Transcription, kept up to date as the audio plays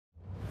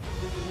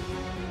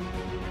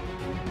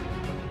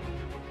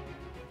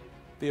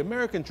The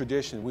American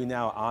tradition we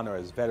now honor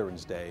as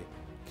Veterans Day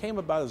came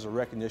about as a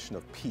recognition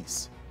of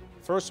peace,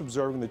 first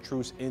observing the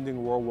truce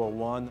ending World War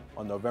I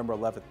on November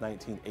 11,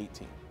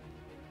 1918.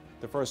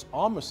 The first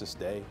Armistice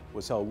Day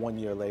was held 1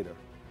 year later.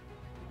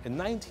 In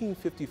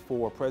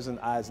 1954,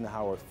 President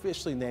Eisenhower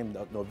officially named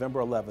November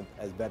 11th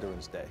as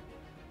Veterans Day,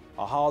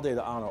 a holiday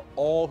to honor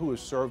all who have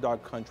served our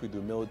country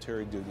through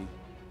military duty,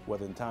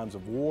 whether in times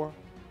of war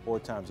or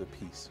times of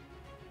peace.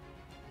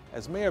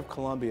 As Mayor of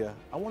Columbia,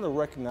 I want to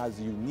recognize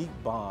the unique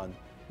bond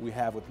we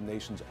have with the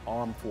nation's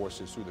armed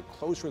forces through the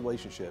close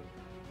relationship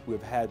we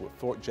have had with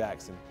Fort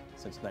Jackson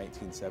since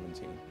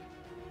 1917.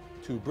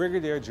 To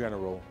Brigadier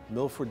General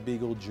Milford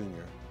Beagle,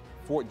 Jr.,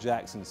 Fort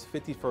Jackson's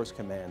 51st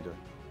Commander,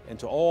 and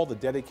to all the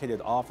dedicated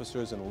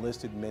officers and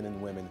enlisted men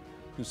and women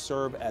who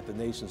serve at the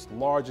nation's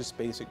largest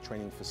basic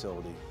training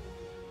facility,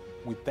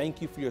 we thank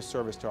you for your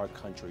service to our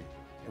country,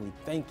 and we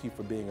thank you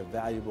for being a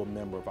valuable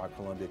member of our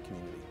Columbia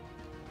community.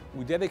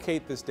 We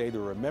dedicate this day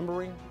to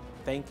remembering,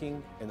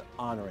 thanking, and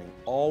honoring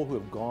all who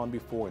have gone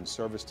before in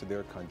service to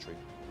their country,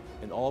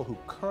 and all who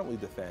currently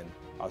defend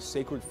our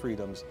sacred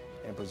freedoms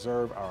and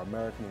preserve our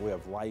American way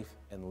of life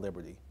and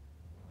liberty.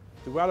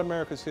 Throughout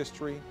America's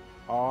history,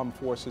 our armed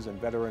forces and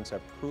veterans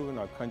have proven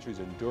our country's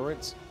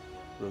endurance,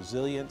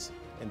 resilience,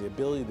 and the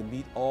ability to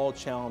meet all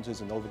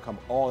challenges and overcome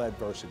all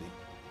adversity.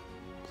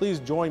 Please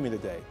join me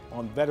today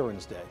on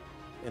Veterans Day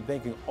in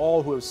thanking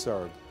all who have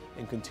served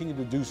and continue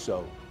to do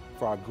so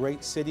for our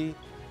great city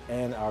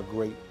and our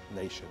great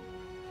nation.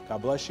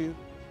 God bless you,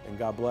 and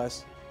God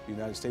bless the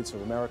United States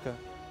of America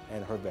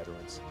and her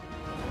veterans.